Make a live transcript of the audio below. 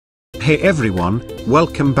Hey everyone,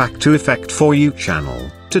 welcome back to Effect4You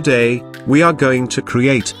channel. Today, we are going to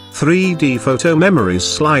create 3D photo memories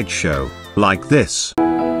slideshow, like this.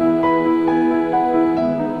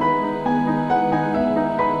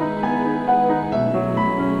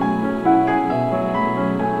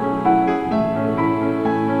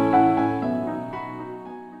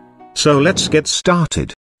 So let's get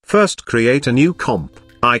started. First, create a new comp.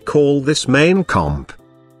 I call this main comp.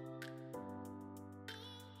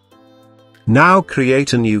 Now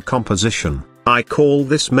create a new composition. I call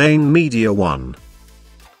this main media 1.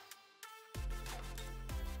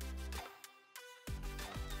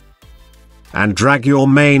 And drag your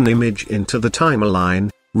main image into the timeline,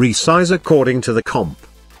 resize according to the comp.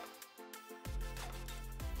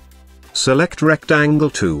 Select rectangle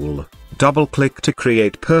tool, double-click to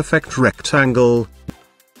create perfect rectangle.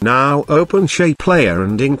 Now open shape layer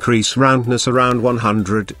and increase roundness around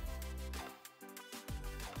 100.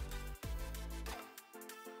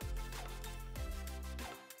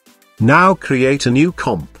 Now create a new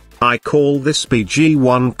comp. I call this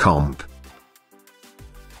BG1 comp.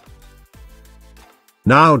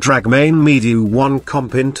 Now drag main media 1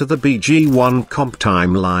 comp into the BG1 comp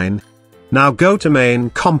timeline. Now go to main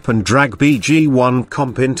comp and drag BG1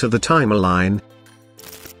 comp into the timeline.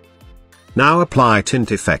 Now apply tint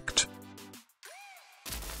effect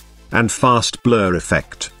and fast blur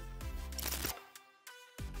effect.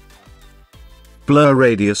 Blur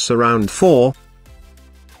radius around 4.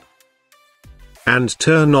 And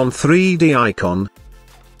turn on 3D icon.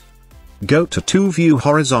 Go to 2 view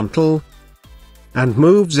horizontal. And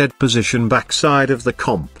move Z position backside of the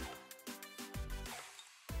comp.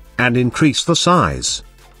 And increase the size.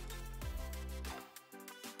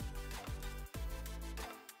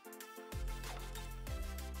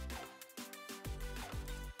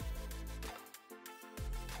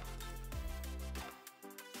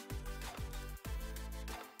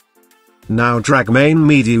 Now drag main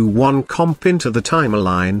media 1 comp into the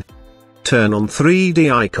timeline. Turn on 3D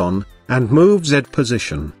icon, and move Z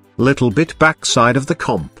position, little bit backside of the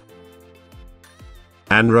comp.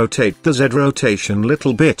 And rotate the Z rotation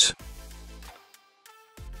little bit.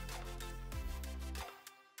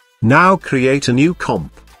 Now create a new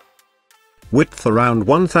comp. Width around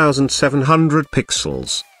 1700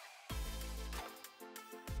 pixels.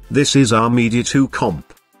 This is our media 2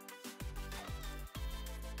 comp.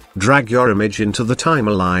 Drag your image into the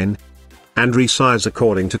timeline, and resize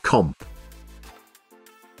according to comp.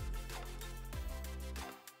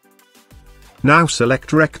 Now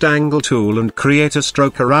select rectangle tool and create a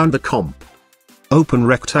stroke around the comp. Open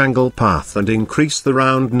rectangle path and increase the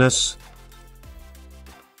roundness.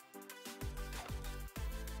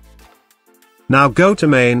 Now go to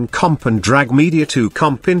main comp and drag media 2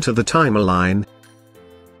 comp into the timeline.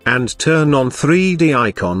 And turn on 3D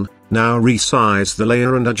icon. Now resize the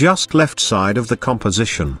layer and adjust left side of the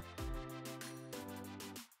composition.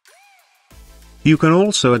 You can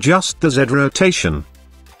also adjust the Z rotation.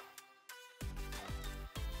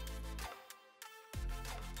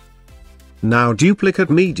 Now duplicate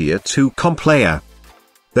media 2 comp layer.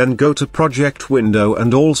 Then go to project window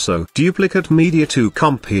and also duplicate media 2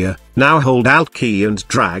 comp here. Now hold Alt key and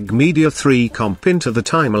drag media 3 comp into the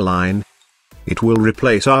timeline. It will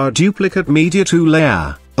replace our duplicate media 2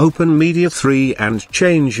 layer. Open media 3 and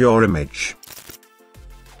change your image.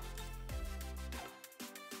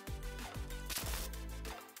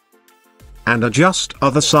 And adjust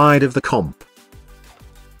other side of the comp.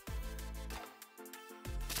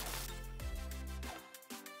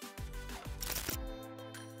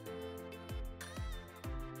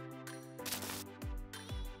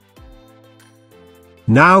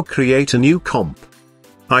 Now create a new comp.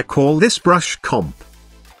 I call this brush comp.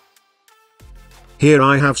 Here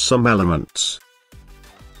I have some elements.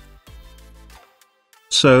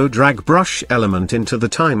 So drag brush element into the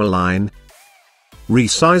timeline.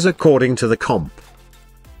 Resize according to the comp.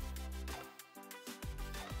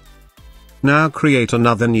 Now create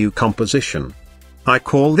another new composition. I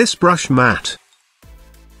call this brush matte.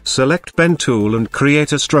 Select pen tool and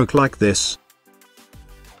create a stroke like this.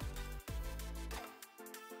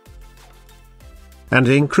 And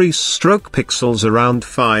increase stroke pixels around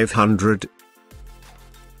 500.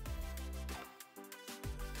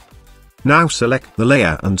 Now select the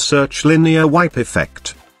layer and search linear wipe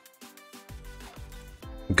effect.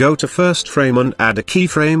 Go to first frame and add a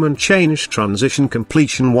keyframe and change transition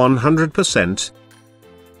completion 100%.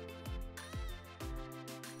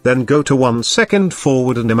 Then go to 1 second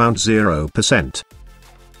forward and amount 0%.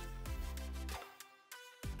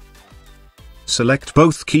 Select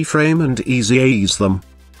both keyframe and ease them.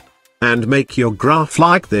 And make your graph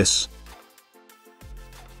like this.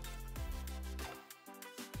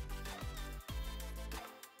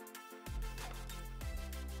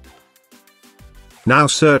 Now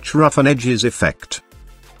search Roughen Edges effect.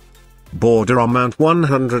 Border amount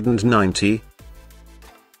 190.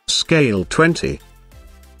 Scale 20.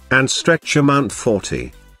 And stretch amount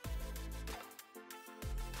 40.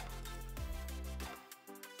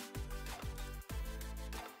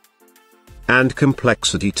 And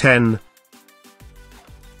complexity 10.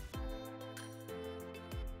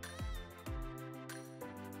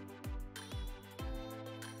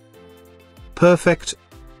 Perfect.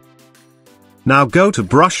 Now go to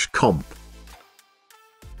Brush Comp.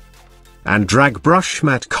 And drag Brush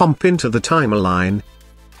Matte Comp into the timeline.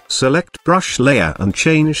 Select Brush Layer and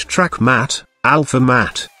change Track Matte, Alpha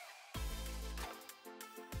Matte.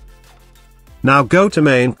 Now go to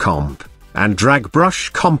Main Comp, and drag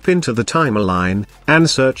Brush Comp into the timeline, and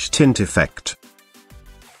search Tint Effect.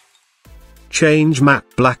 Change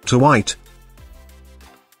Matte Black to White.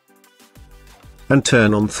 And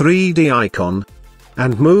turn on 3D icon.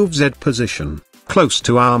 And move Z position, close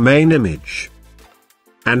to our main image.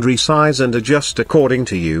 And resize and adjust according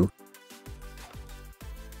to you.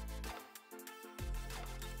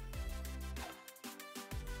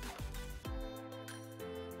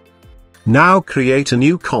 Now create a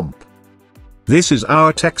new comp. This is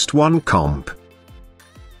our Text 1 comp.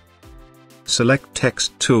 Select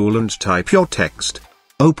Text tool and type your text.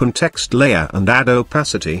 Open text layer and add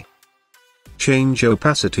opacity. Change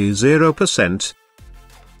opacity 0%.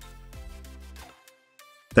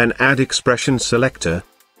 Then add expression selector.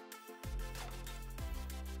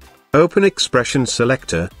 Open expression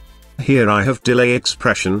selector. Here I have delay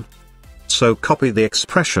expression. So copy the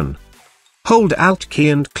expression. Hold Alt key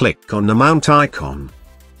and click on the mount icon.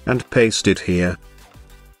 And paste it here.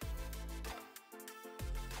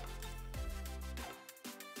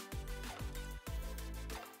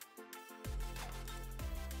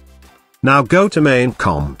 Now go to Main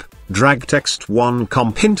Comp, drag Text 1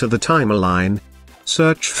 comp into the timeline.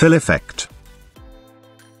 Search Fill Effect.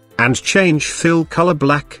 And change Fill Color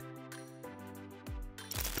Black.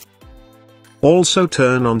 Also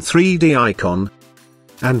turn on 3D icon.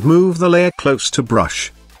 And move the layer close to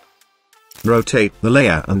brush. Rotate the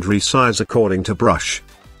layer and resize according to brush.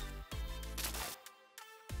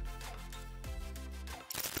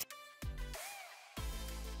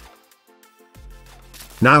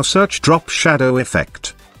 Now search Drop Shadow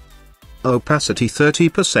Effect. Opacity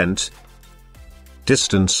 30%.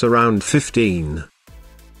 Distance around 15.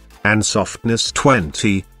 And softness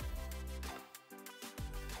 20.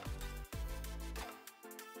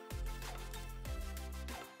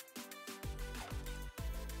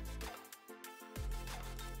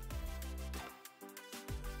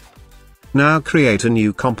 Now create a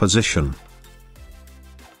new composition.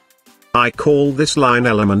 I call this line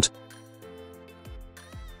element.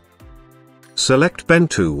 Select Pen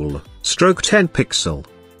tool, stroke 10 pixel.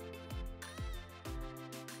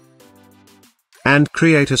 And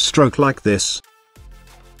create a stroke like this.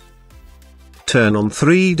 Turn on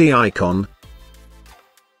 3D icon.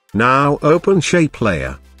 Now open Shape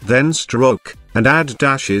Layer, then Stroke, and add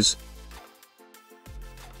dashes.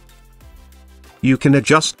 You can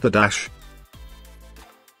adjust the dash.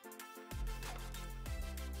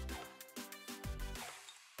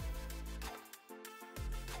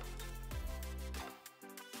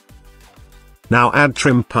 Now add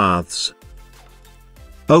trim paths.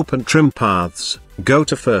 Open Trim Paths, go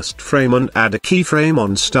to First Frame and add a keyframe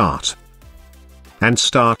on Start. And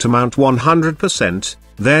start amount 100%,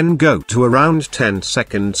 then go to around 10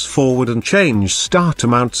 seconds forward and change start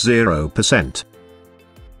amount 0%.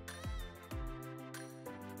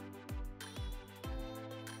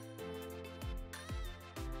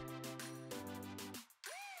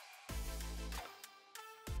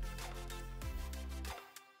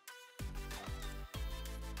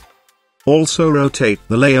 Also rotate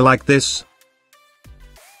the layer like this.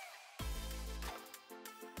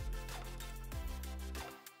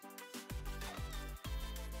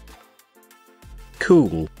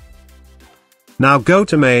 Cool. Now go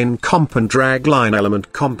to Main Comp and drag Line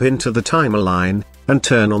Element Comp into the timeline, and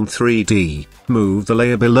turn on 3D, move the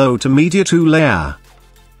layer below to Media 2 layer.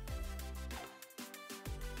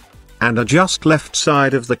 And adjust left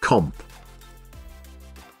side of the comp.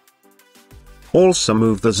 Also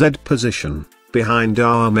move the Z position, behind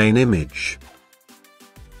our main image.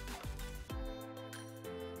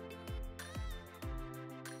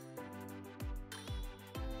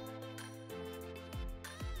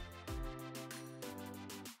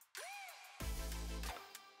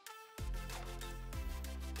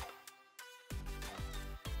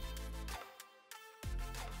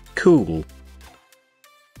 Cool.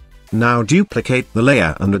 Now duplicate the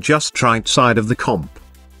layer and adjust right side of the comp.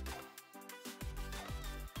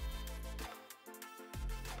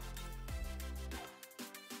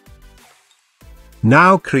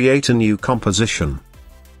 Now create a new composition.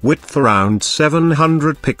 Width around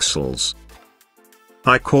 700 pixels.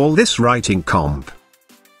 I call this writing comp.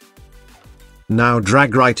 Now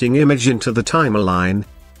drag writing image into the timeline.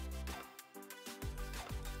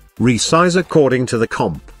 Resize according to the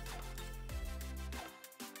comp.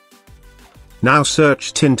 Now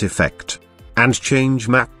search tint effect, and change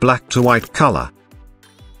map black to white color.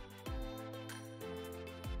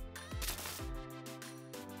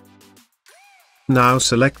 Now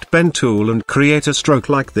select pen tool and create a stroke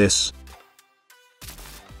like this.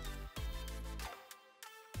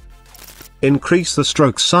 Increase the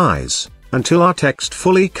stroke size, until our text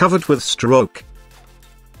fully covered with stroke.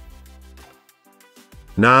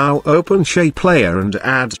 Now open Shape Layer and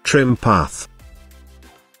add Trim Path.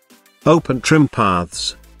 Open Trim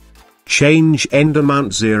Paths. Change End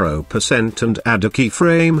Amount 0% and add a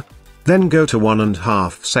keyframe. Then go to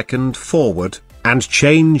 1.5 second forward, and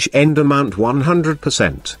change End Amount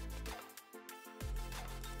 100%.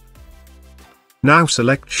 Now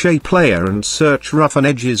select Shape Layer and search Roughen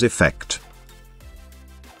Edges Effect.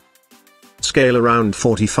 Scale around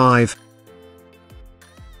 45.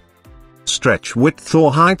 Stretch width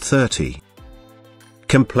or height 30.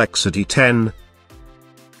 Complexity 10.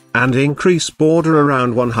 And increase border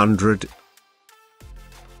around 100.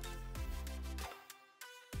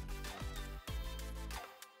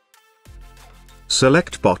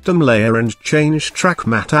 Select bottom layer and change track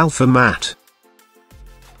matte alpha matte.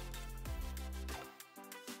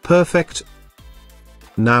 Perfect.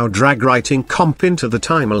 Now drag writing comp into the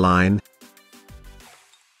timeline.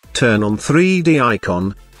 Turn on 3D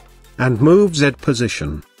icon. And move Z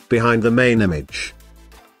position, behind the main image.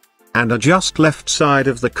 And adjust left side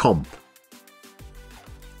of the comp.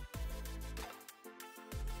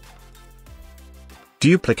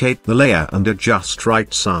 Duplicate the layer and adjust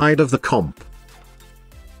right side of the comp.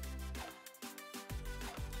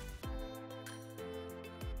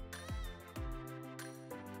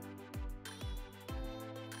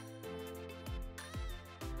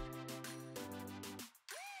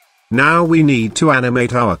 Now we need to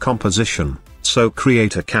animate our composition, so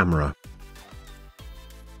create a camera.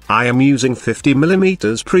 I am using 50mm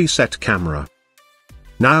preset camera.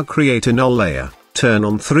 Now create a null layer, turn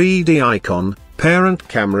on 3D icon, parent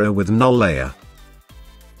camera with null layer.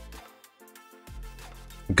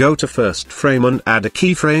 Go to first frame and add a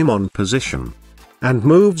keyframe on position. And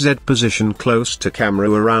move Z position close to camera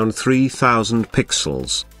around 3000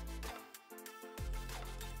 pixels.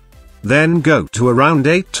 Then go to around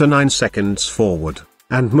 8 to 9 seconds forward,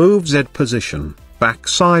 and move Z position,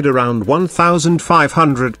 backside around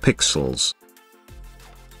 1500 pixels.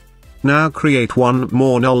 Now create one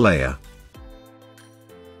more null layer.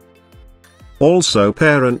 Also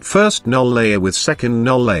parent first null layer with second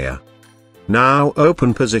null layer. Now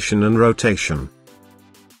open position and rotation.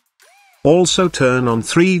 Also turn on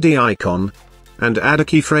 3D icon, and add a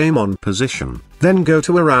keyframe on position, then go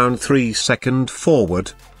to around 3 seconds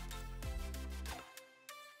forward.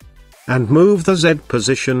 And move the Z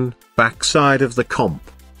position, backside of the comp.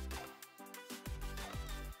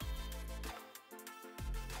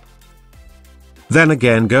 Then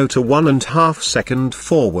again go to 1.5 seconds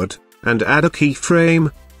forward, and add a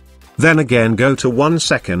keyframe. Then again go to 1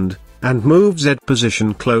 second, and move Z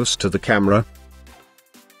position close to the camera.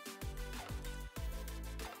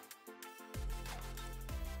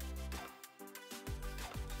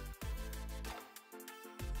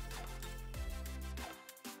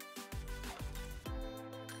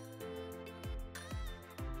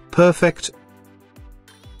 Perfect.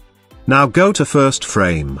 Now go to first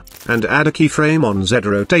frame, and add a keyframe on Z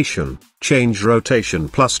rotation, change rotation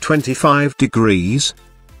plus 25 degrees.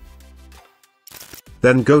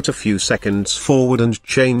 Then go to few seconds forward and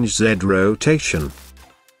change Z rotation.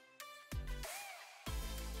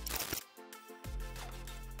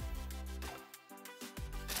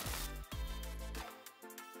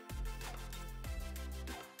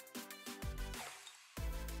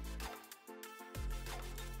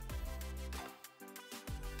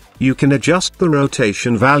 You can adjust the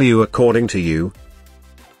rotation value according to you.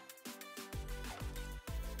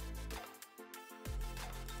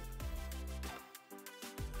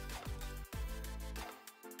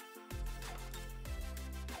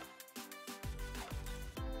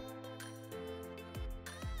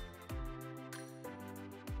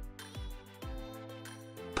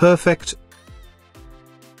 Perfect.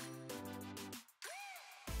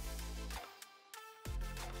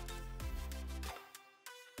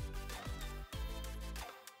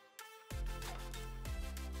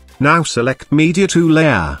 Now select Media to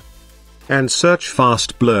Layer. And search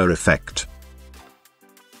Fast Blur Effect.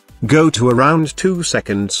 Go to around 2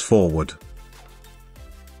 seconds forward.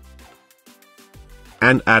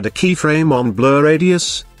 and add a keyframe on blur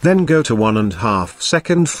radius, then go to 1.5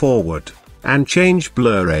 second forward, and change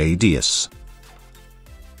blur radius.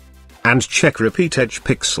 And check repeat edge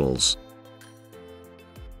pixels.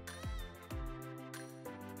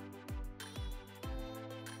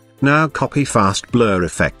 Now copy fast blur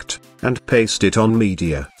effect, and paste it on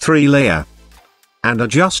media 3 layer. And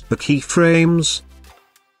adjust the keyframes.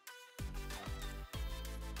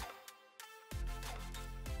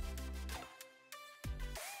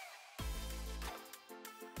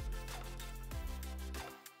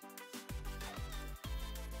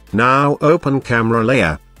 Now open camera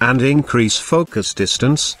layer, and increase focus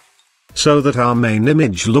distance, so that our main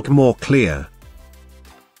image look more clear.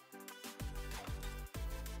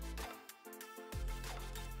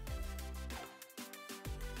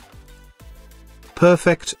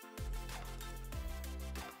 Perfect.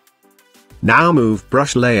 Now move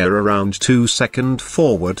brush layer around 2 seconds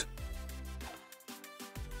forward.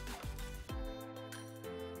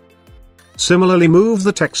 Similarly move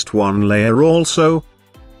the text 1 layer also.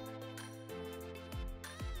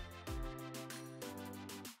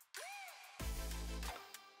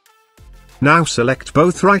 Now select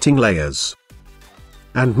both writing layers.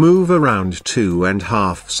 And move around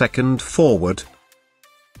 2.5 seconds forward.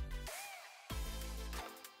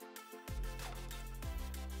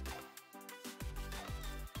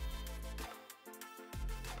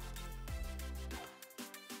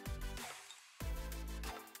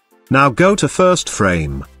 Now go to first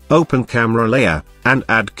frame, open camera layer, and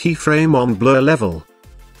add keyframe on blur level.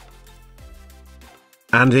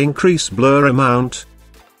 And increase blur amount.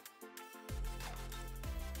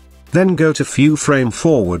 Then go to few frame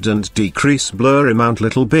forward and decrease blur amount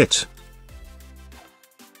little bit.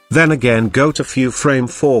 Then again go to few frame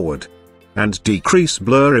forward, and decrease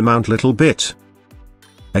blur amount little bit.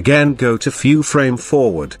 Again go to few frame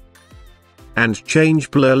forward, and change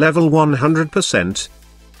blur level 100%.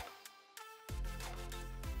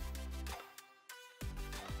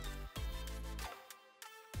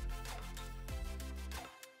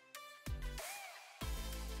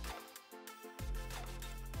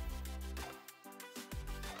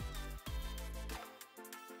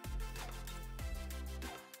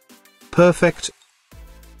 Perfect.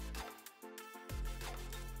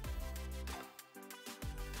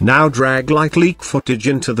 Now drag light leak footage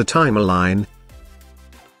into the timeline.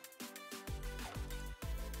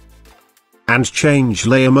 And change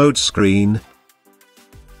layer mode screen.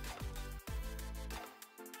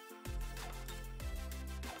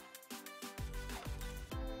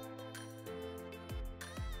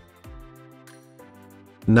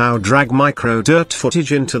 Now drag micro dirt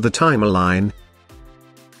footage into the timeline.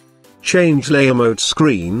 Change layer mode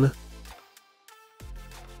screen.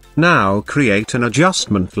 Now create an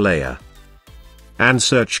adjustment layer. And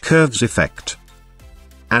search curves effect.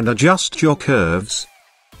 And adjust your curves.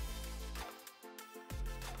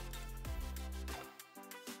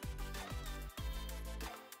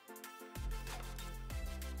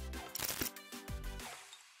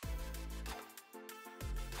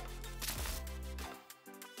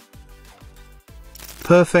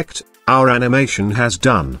 Perfect, our animation has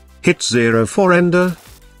done. Hit 0 for render.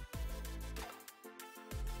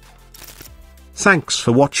 Thanks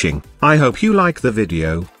for watching. I hope you like the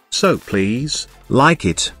video, so please, like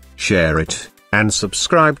it, share it, and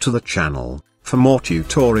subscribe to the channel. For more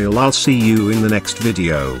tutorial I'll see you in the next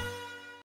video.